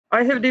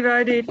I have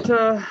divided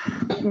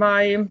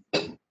my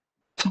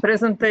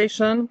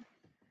presentation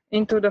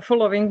into the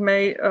following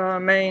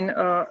main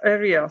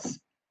areas.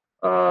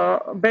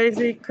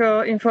 Basic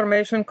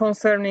information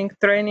concerning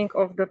training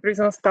of the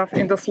prison staff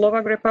in the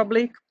Slovak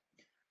Republic,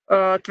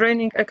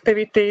 training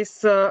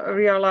activities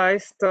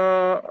realized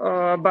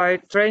by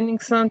training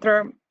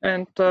center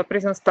and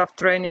prison staff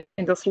training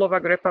in the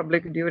Slovak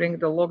Republic during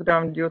the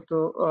lockdown due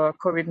to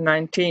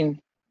COVID-19.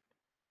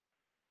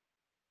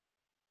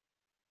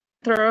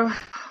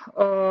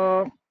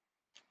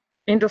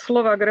 In the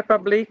Slovak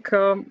Republic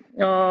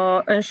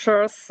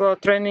ensures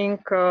training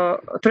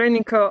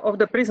of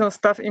the prison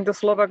staff in the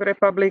Slovak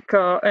Republic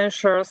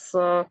ensures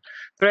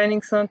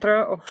training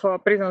center of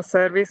prison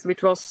service,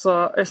 which was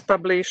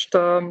established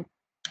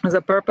as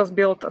a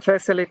purpose-built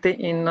facility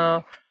in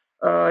the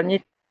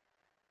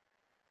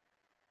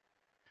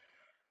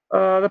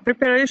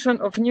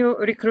preparation of new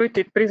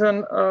recruited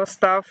prison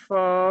staff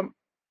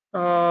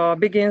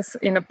begins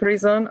in a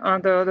prison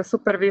under the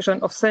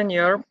supervision of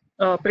senior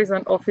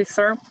prison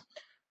officer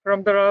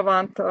from the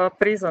relevant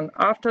prison.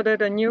 After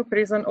that, a new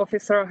prison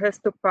officer has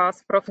to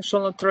pass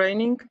professional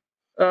training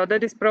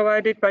that is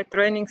provided by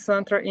training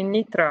center in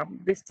Nitra.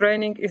 This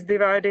training is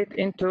divided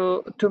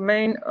into two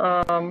main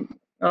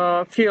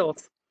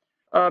fields.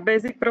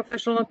 Basic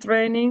professional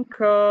training,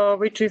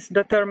 which is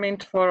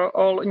determined for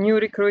all new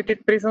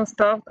recruited prison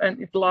staff,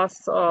 and it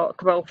lasts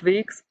 12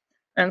 weeks.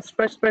 And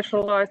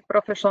specialized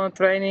professional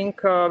training,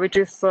 which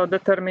is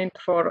determined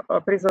for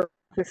prison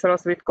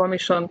officers with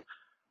commission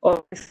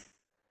office.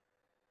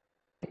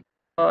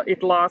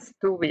 It lasts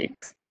 2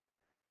 weeks.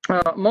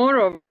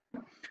 Moreover,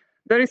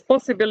 there is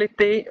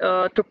possibility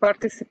to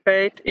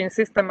participate in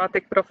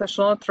systematic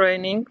professional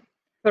training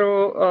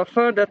through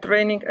further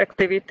training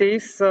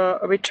activities,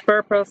 which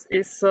purpose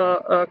is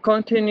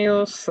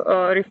continuous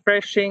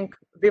refreshing,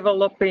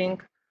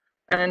 developing,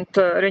 and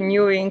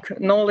renewing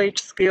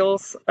knowledge,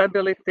 skills,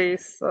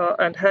 abilities,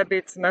 and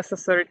habits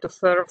necessary to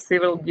serve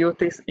civil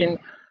duties in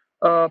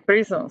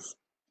prisons.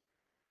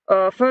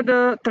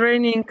 Further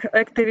training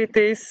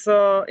activities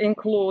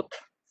include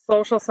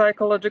social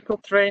psychological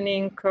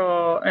training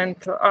and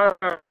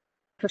other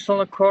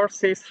professional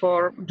courses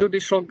for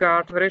judicial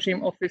guard,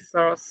 regime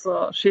officers,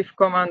 shift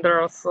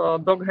commanders,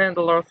 dog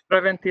handlers,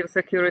 preventive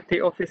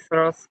security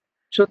officers,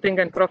 shooting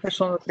and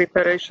professional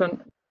preparation.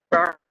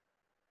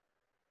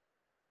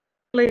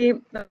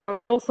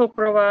 Also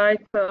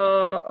provide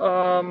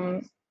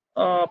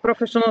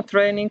professional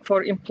training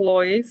for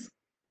employees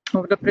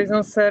of the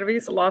prison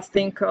service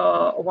lasting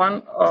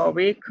 1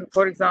 week,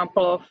 for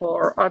example,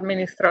 for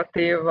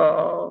administrative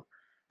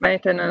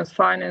maintenance,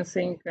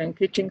 financing, and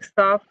teaching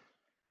staff.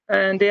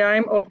 And the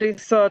aim of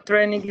this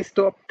training is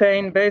to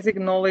obtain basic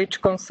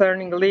knowledge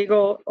concerning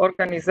legal,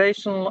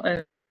 organizational,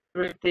 and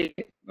security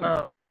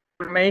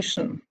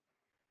information.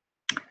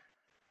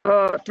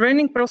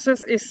 Training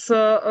process is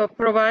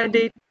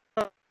provided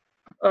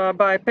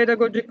by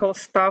pedagogical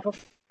staff of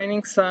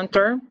training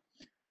center.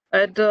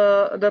 At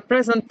the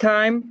present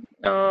time,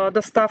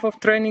 the staff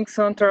of training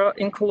center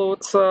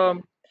includes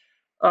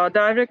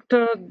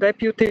director,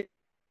 deputy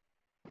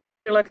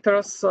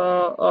lectures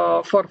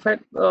for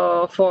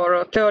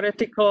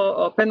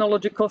theoretical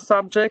penological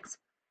subjects,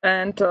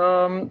 and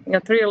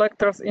 3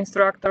 lectures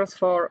instructors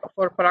for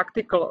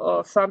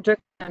practical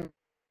subjects and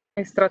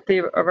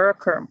administrative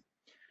worker.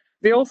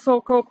 We also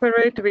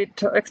cooperate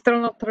with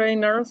external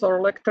trainers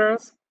or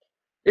lecturers,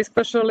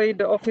 especially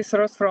the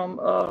officers from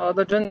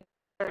the General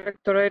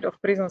Directorate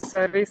of Prison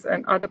Service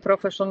and other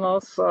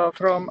professionals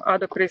from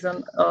other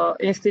prison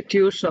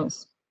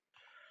institutions.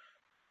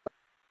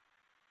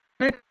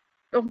 Next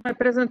of my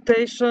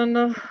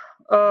presentation,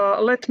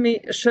 let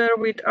me share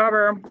with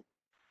our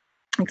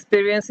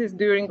experiences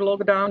during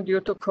lockdown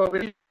due to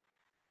COVID.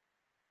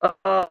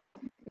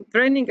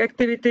 Training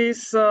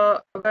activities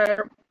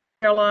were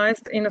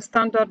realized in a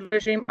standard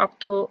regime up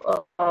to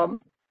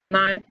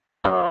 9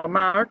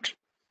 March.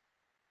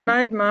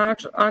 9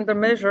 March, under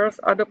measures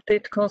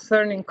adopted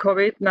concerning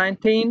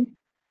COVID-19,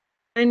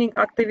 training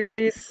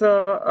activities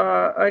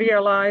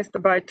realized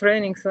by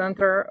training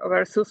center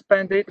were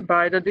suspended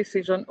by the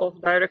decision of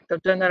Director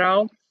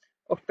General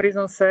of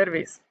Prison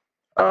Service.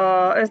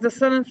 As the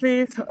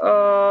 70th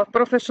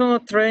professional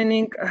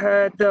training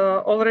had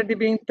already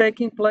been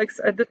taking place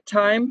at the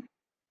time,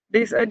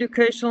 this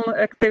educational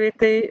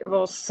activity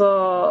was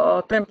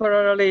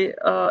temporarily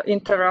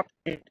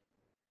interrupted.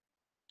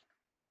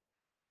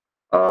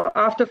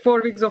 After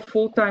 4 weeks of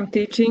full-time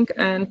teaching,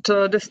 and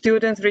the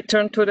students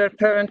returned to their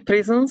parent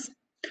prisons,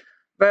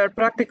 where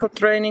practical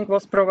training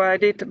was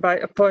provided by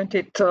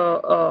appointed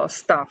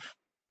staff.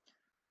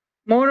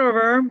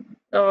 Moreover,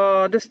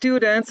 the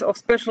students of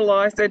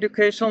specialized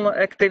educational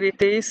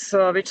activities,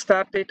 which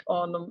started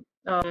on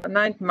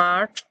 9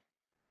 March,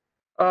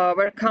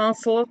 were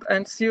cancelled,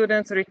 and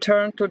students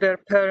returned to their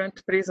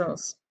parent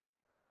prisons.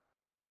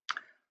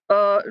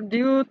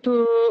 Due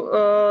to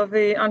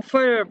the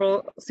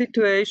unfavorable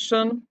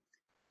situation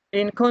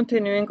in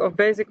continuing of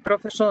basic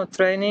professional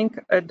training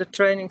at the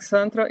training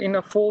center in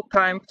a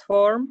full-time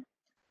form,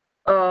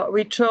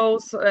 we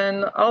chose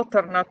an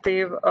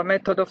alternative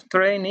method of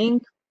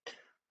training.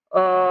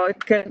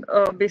 It can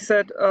be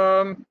said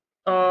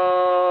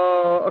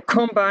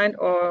combined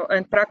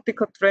and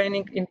practical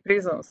training in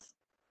prisons.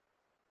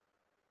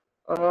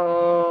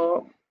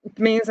 It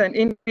means an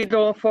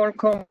individual form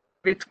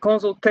with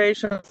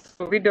consultations,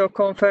 video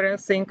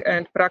conferencing,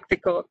 and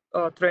practical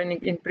training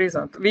in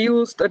prison. We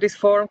used this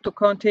form to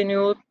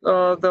continue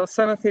the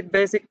 7th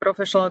basic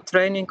professional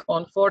training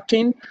on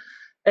 14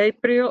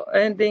 April,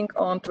 ending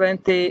on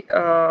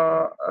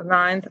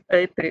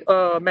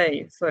 29th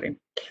May. Sorry.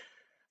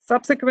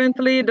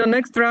 Subsequently, the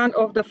next round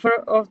of the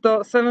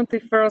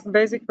 71st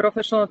basic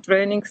professional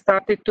training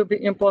started to be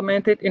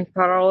implemented in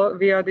parallel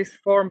via this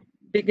form,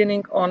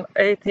 beginning on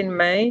 18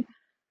 May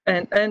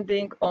and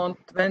ending on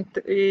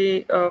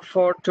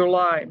 24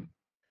 July.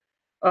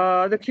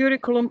 The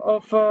curriculum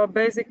of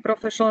basic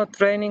professional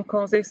training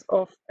consists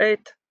of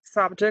 8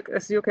 subjects,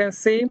 as you can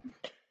see,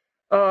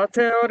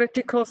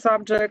 theoretical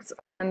subjects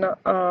and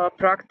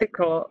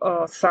practical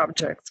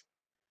subjects.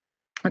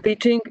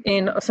 Teaching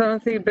in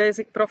 7th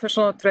basic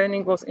professional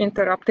training was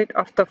interrupted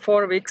after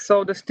 4 weeks,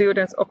 so the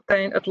students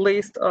obtained at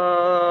least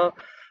the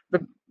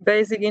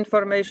basic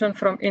information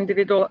from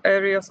individual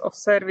areas of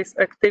service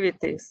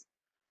activities.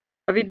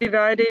 We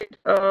divided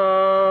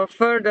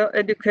further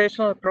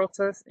educational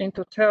process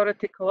into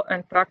theoretical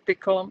and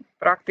practical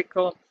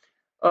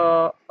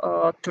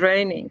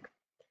training.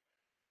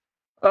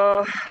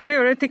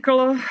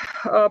 Theoretical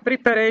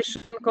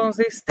preparation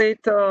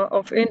consisted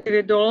of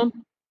individual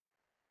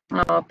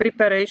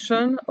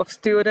preparation of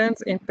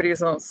students in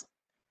prisons.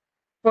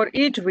 For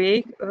each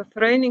week, the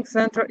training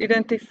center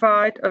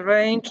identified a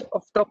range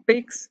of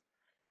topics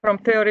from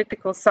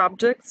theoretical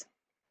subjects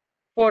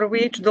for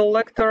which the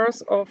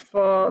lectors of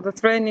the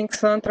training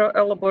center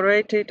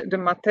elaborated the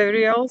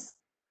materials.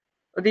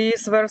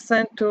 These were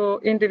sent to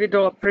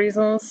individual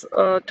prisons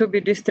to be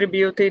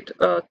distributed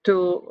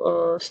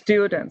to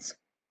students.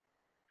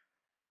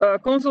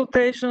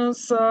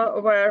 Consultations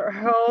were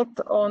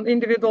held on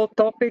individual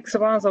topics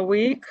once a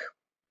week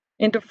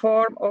in the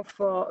form of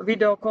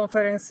video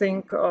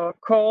conferencing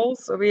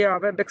calls via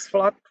WebEx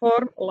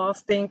platform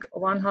lasting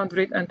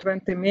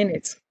 120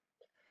 minutes.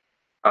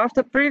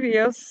 After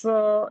previous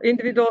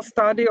individual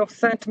study of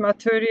sent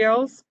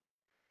materials,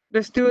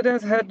 the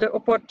students had the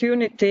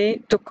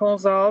opportunity to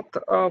consult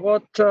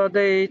what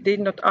they did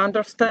not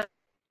understand,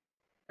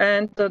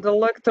 and the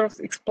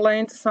lectors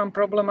explained some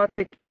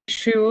problematic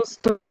issues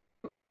to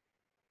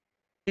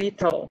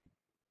detail.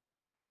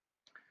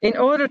 In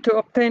order to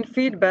obtain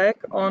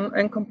feedback on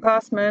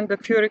encompassment the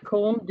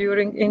curriculum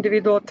during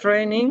individual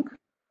training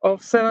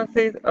of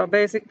 7th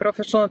basic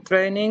professional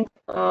training,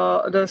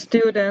 the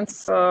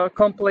students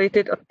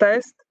completed a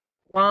test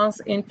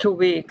once in 2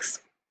 weeks.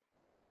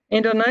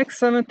 In the next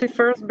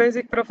 71st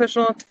basic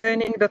professional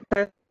training, the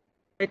test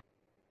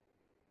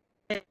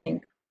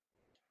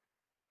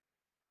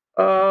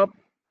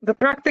the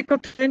practical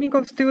training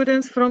of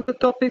students from the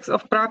topics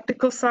of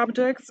practical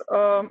subjects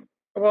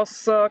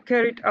was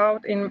carried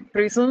out in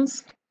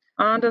prisons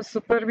under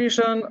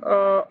supervision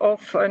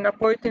of an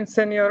appointed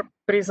senior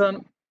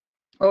prison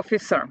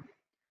officer.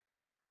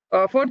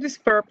 For this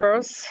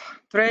purpose,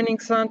 training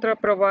center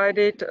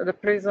provided the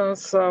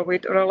prisons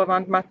with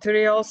relevant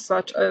materials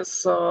such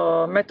as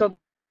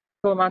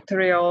methodological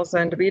materials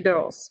and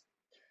videos.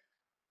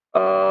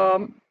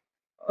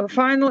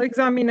 Final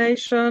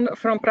examination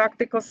from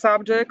practical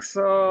subjects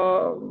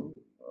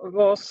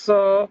was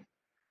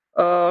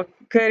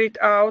carried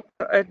out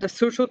at the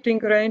shooting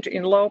range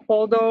in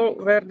Leopoldo,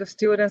 where the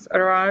students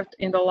arrived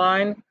in the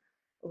line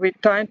with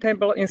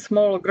timetable in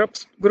small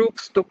groups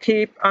to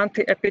keep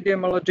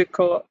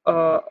anti-epidemiological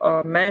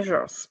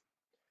measures.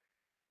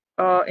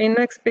 In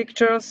next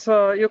pictures,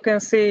 you can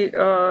see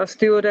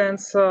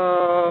students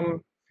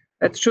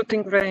at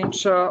shooting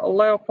range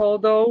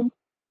Leopoldo.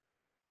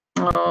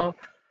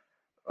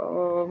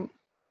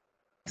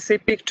 See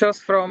pictures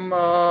from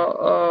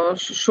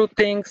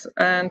shootings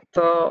and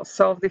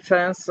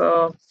self-defense.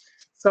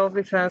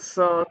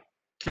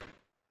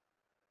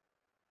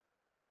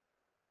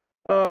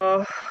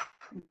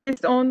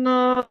 Based on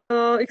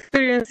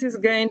experiences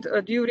gained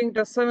during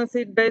the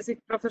 7th basic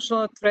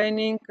professional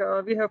training,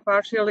 we have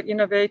partially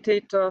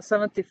innovated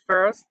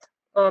 71st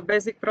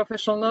basic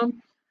professional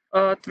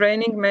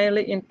training,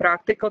 mainly in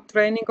practical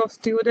training of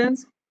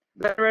students.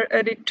 There were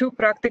added 2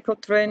 practical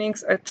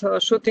trainings at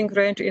shooting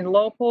range in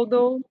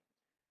Leopoldo.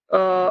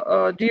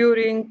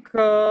 During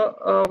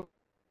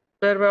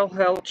there were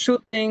held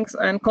shootings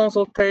and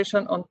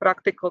consultation on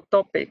practical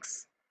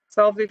topics.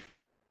 Self-defense.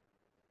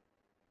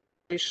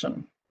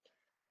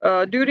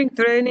 During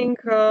training,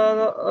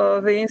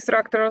 the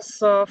instructors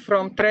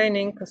from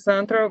training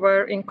center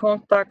were in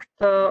contact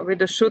with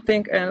the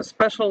shooting and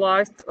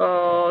specialized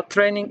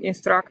training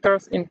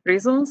instructors in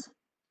prisons,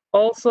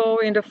 also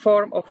in the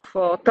form of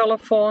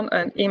telephone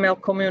and email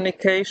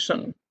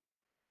communication.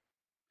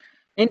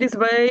 In this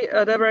way,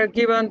 they were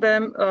given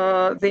them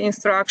the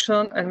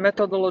instruction and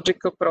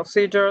methodological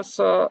procedures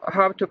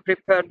how to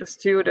prepare the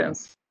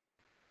students.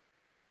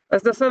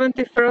 As the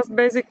 71st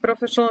basic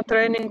professional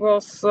training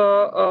was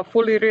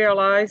fully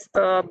realized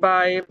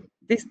by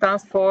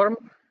distance form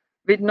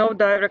with no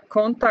direct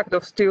contact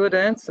of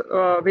students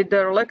with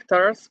their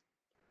lecturers,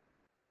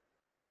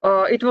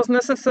 it was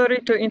necessary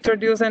to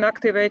introduce an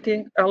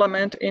activating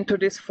element into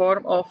this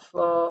form of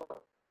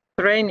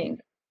training.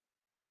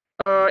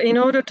 In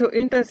order to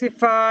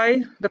intensify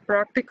the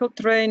practical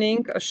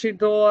training, a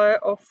schedule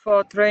of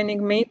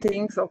training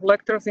meetings of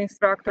lecturers,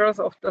 instructors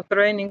of the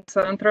training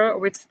center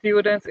with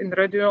students in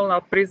regional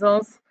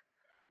prisons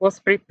was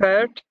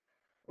prepared,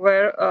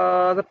 where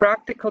the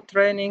practical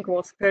training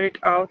was carried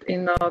out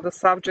in the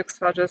subjects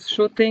such as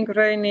shooting,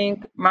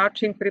 training,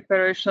 marching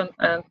preparation,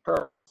 and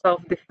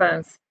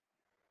self-defense.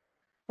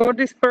 For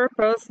this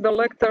purpose, the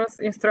lecturers,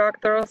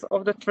 instructors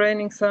of the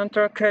training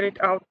center carried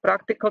out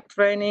practical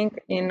training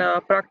in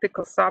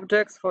practical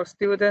subjects for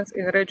students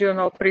in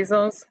regional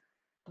prisons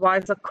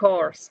twice a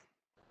course.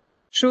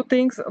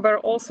 Shootings were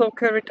also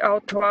carried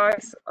out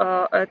twice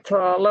at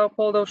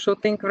Leopoldo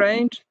shooting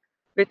range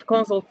with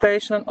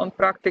consultation on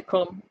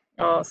practical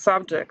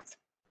subjects.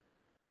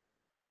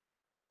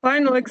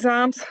 Final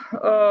exams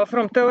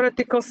from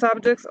theoretical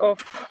subjects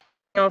of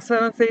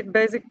 7th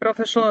basic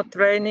professional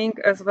training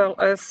as well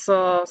as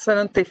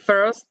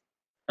 71st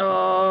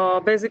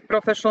basic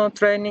professional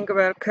training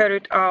were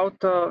carried out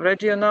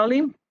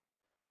regionally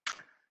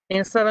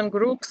in 7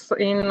 groups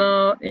in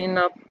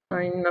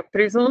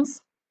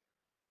prisons.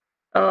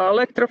 A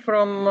lecturer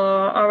from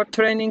our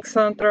training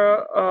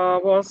center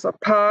was a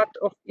part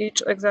of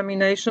each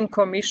examination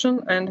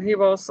commission, and he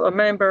was a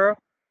member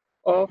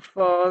of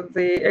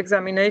the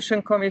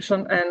examination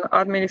commission and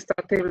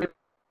administrative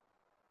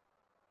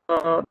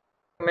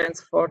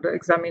documents for the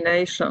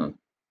examination.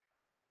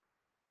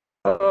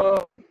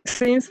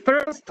 Since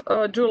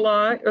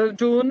 1st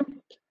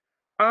June,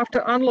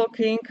 after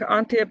unlocking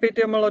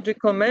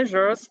anti-epidemiological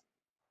measures,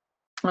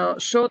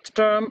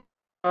 short-term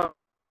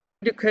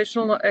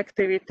educational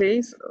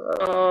activities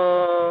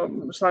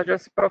such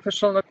as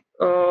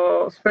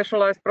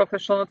specialized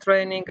professional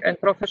training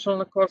and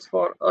professional course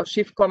for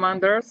shift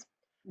commanders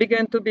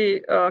began to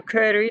be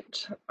carried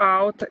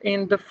out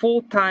in the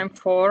full-time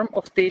form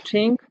of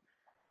teaching.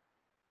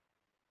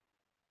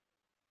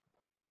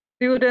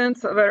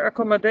 Students were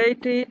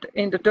accommodated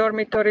in the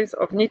dormitories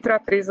of Nitra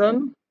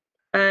prison,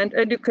 and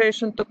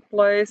education took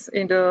place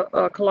in the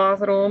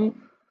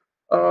classroom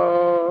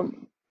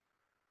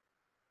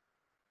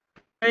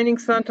training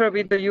center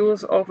with the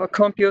use of a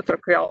computer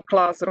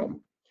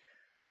classroom.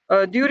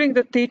 During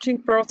the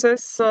teaching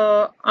process,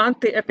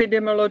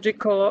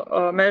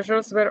 anti-epidemiological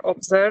measures were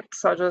observed,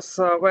 such as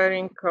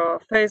wearing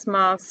face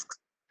masks,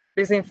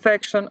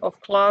 disinfection of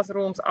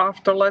classrooms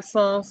after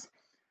lessons,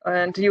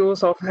 and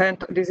use of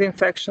hand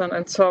disinfection,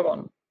 and so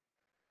on.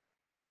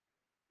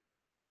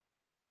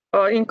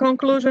 In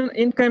conclusion,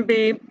 it can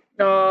be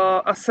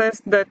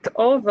assessed that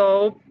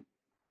although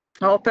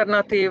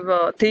alternative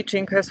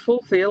teaching has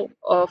fulfilled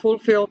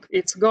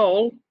its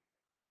goal,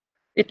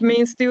 it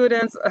means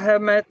students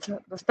have met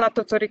the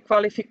statutory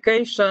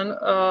qualification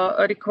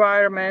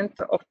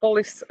requirement of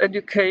police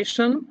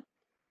education.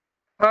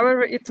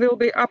 However, it will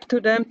be up to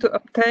them to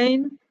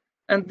obtain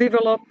and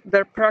develop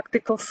their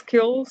practical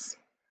skills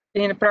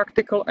in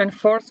practical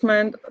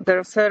enforcement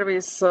their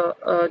service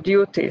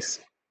duties.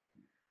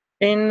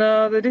 In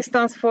the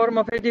distance form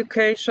of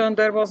education,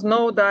 there was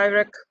no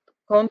direct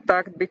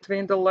contact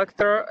between the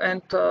lecturer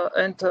and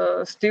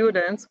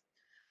students,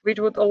 which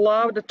would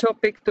allow the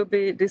topic to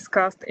be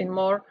discussed in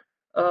more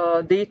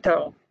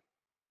detail.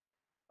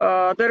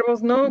 There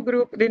was no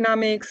group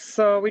dynamics,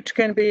 which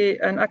can be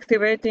an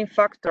activating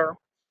factor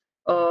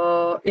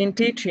in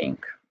teaching,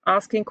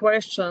 asking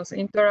questions,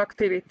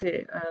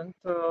 interactivity, and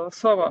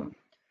so on.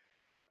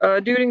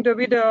 During the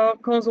video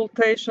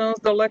consultations,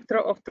 the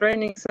lecturer of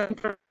training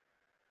center as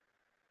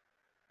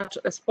much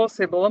as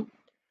possible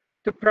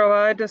to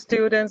provide the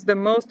students the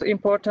most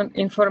important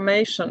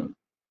information.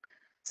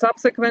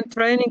 Subsequent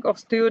training of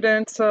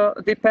students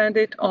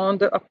depended on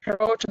the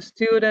approach of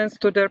students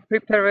to their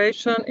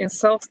preparation in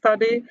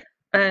self-study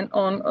and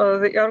on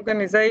the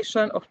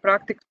organization of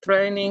practical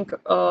training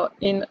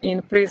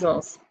in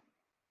prisons.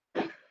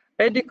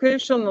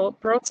 Educational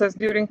process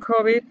during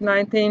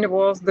COVID-19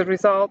 was the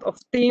result of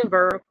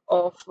teamwork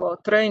of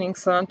training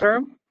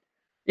center.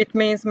 It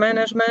means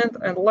management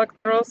and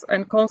lecturers,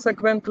 and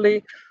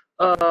consequently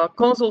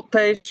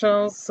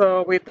consultations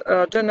with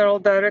General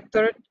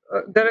Directorate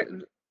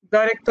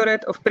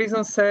of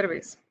Prison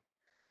Service.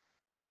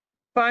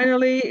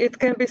 Finally, it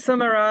can be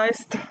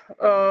summarized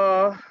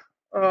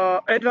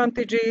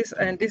advantages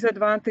and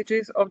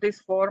disadvantages of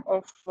this form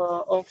of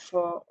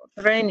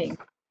training.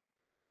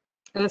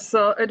 As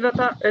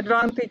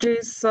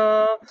advantages,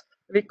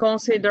 we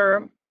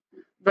consider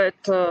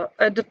that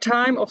at the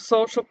time of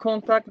social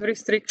contact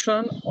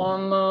restriction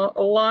on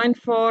online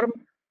form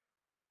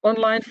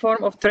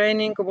of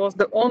training was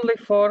the only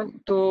form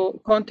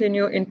to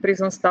continue in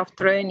prison staff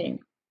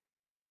training.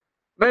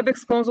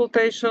 WebEx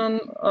consultation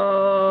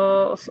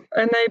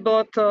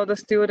enabled the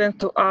student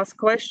to ask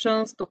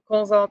questions, to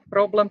consult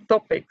problem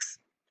topics.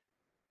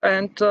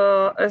 And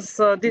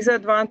as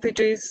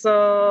disadvantages,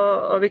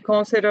 we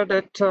consider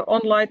that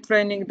online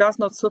training does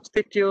not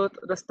substitute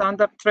the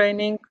standard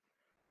training.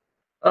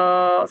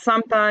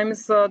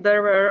 Sometimes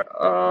there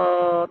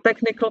were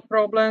technical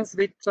problems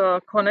with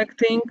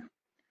connecting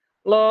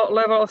low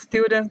level of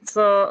students'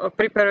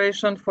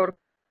 preparation for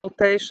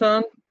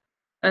consultation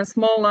and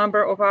small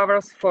number of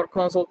hours for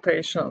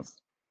consultations.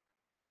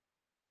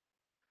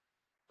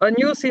 A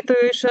new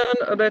situation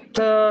that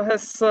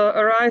has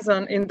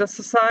arisen in the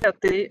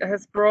society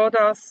has brought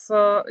us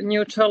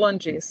new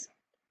challenges,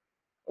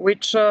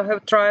 which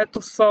have tried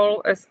to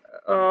solve as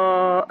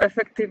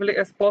effectively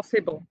as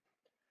possible.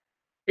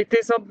 It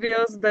is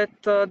obvious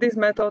that this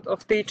method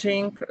of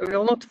teaching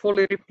will not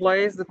fully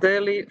replace the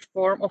daily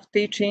form of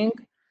teaching,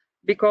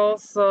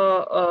 because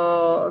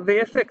the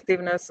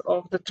effectiveness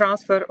of the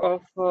transfer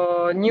of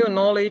new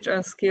knowledge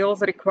and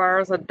skills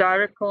requires a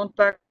direct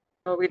contact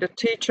with the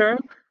teacher,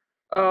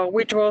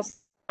 which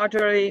was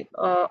largely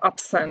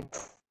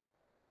absent.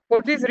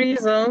 For these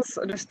reasons,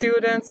 the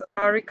students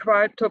are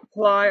required to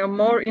apply a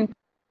more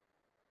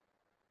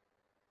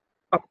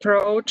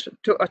approach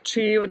to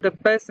achieve the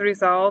best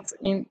results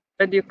in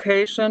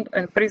education,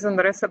 and prison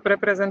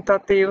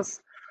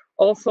representatives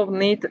also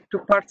need to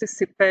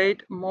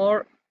participate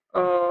more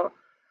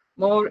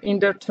in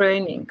their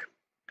training.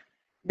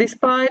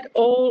 Despite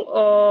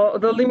all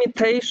the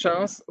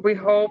limitations, we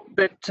hope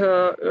that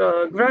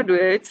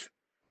graduates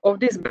of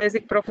this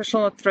basic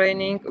professional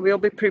training will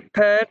be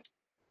prepared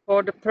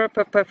for the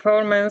proper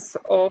performance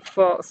of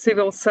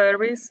civil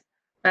service,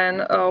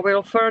 and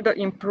will further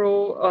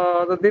improve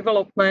the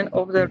development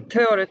of their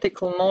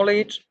theoretical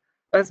knowledge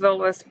as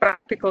well as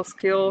practical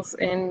skills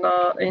in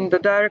the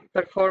direct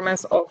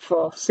performance of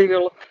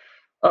civil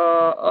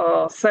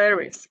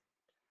service.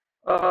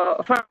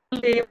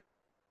 Finally,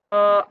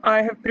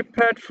 I have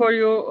prepared for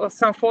you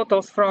some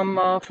photos from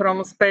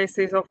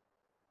spaces of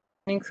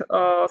training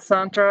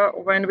center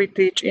when we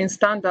teach in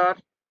standard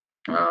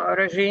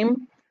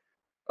regime.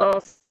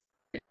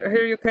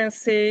 Here you can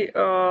see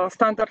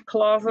standard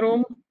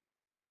classroom,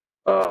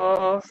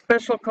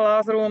 special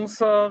classrooms,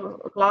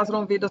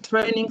 classroom with a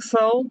training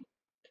cell,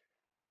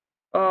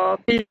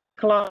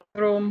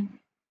 classroom,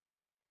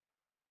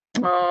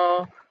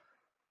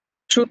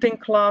 shooting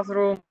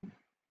classroom,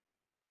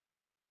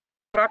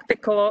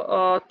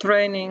 practical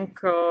training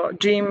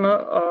gym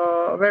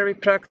where we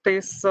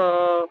practice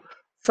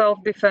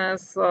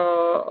self-defense,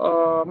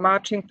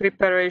 marching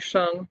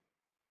preparation,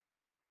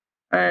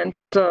 and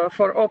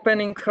for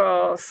opening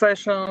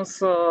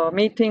sessions,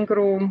 meeting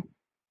room,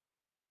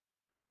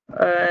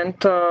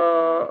 and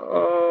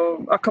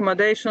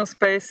accommodation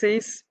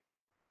spaces,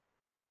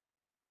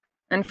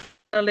 and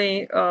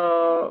finally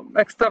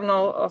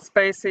external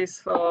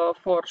spaces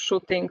for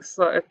shootings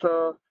at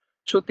a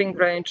shooting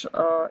range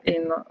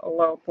in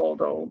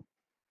Leopoldo.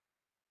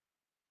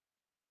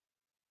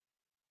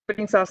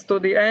 Brings us to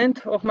the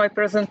end of my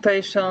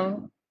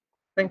presentation.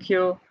 Thank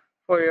you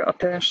for your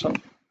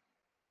attention.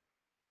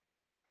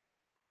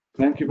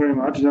 Thank you very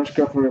much,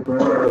 Daška, for your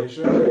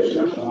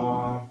presentation.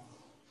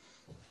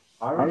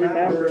 I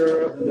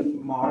remember the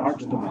March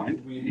the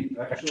 9th. We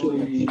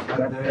actually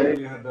that day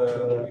we had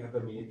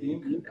a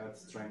meeting at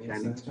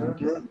training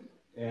center,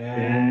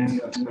 and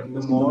in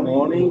the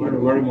morning,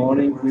 very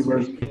morning, we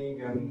were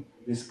speaking and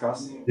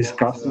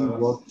discussing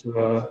what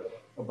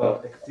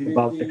about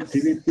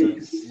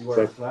activities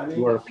that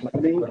you are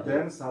planning.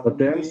 But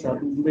then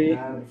suddenly,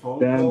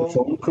 the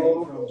phone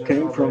call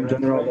came from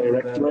General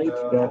Directorate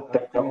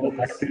that all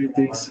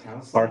activities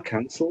are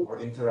cancelled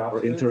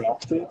or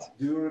interrupted.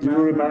 Do you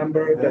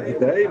remember that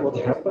day? What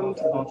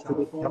happened after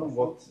the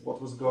telephone? What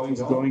was going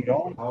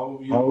on? How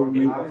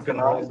you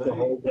organized the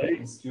whole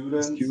day?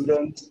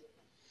 Students?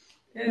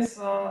 Yes,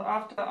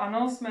 after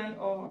announcement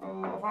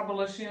of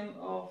abolition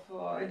of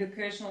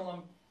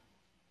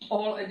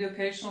all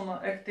educational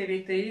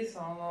activities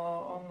on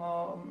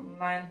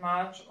 9th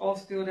March, all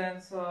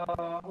students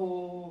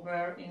who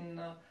were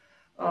in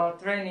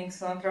training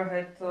center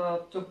had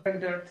to pack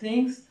their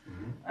things,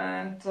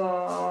 and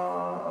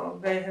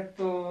they had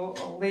to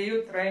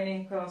leave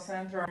training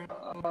center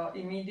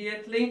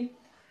immediately.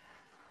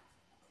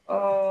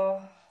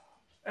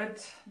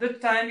 At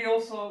that time, we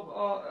also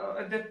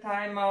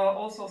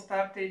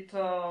started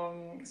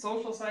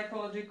social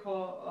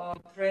psychological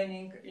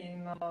training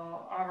in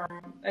our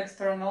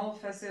external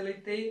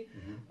facility,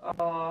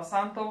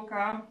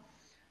 Santovka,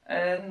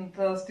 and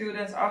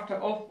students,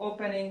 after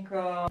opening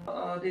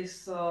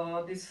this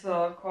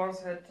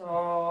course, had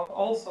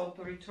also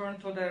to return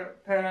to their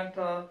parent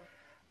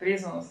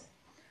prisons.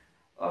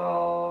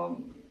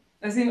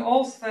 As in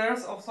all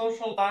spheres of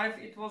social life,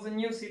 it was a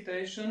new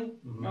situation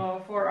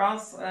for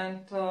us,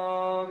 and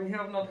we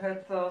have not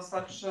had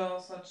such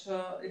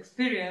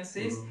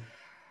experiences.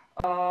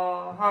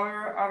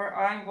 However, our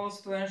aim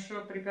was to ensure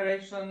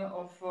preparation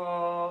of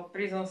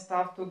prison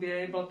staff to be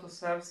able to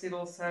serve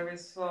civil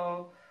service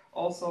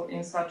also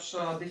in such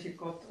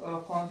difficult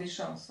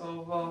conditions.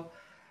 So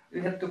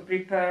we had to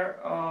prepare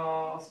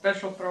a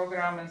special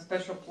program and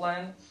special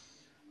plan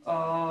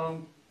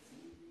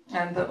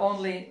and the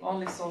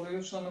only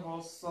solution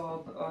was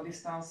a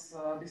distance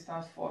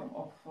form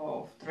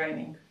of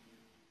training.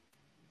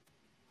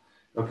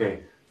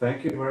 Okay,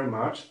 thank you very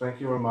much.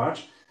 Thank you very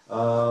much.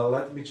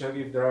 Let me check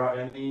if there are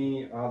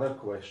any other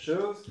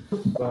questions.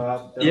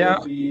 But there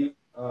will be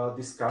a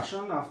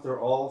discussion after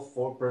all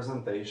 4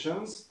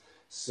 presentations.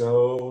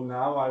 So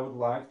now I would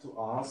like to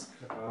ask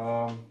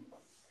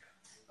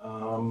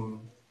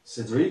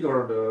Cedric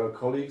or the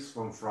colleagues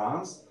from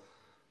France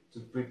to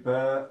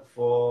prepare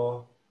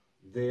for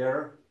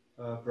their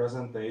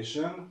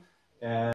presentation. And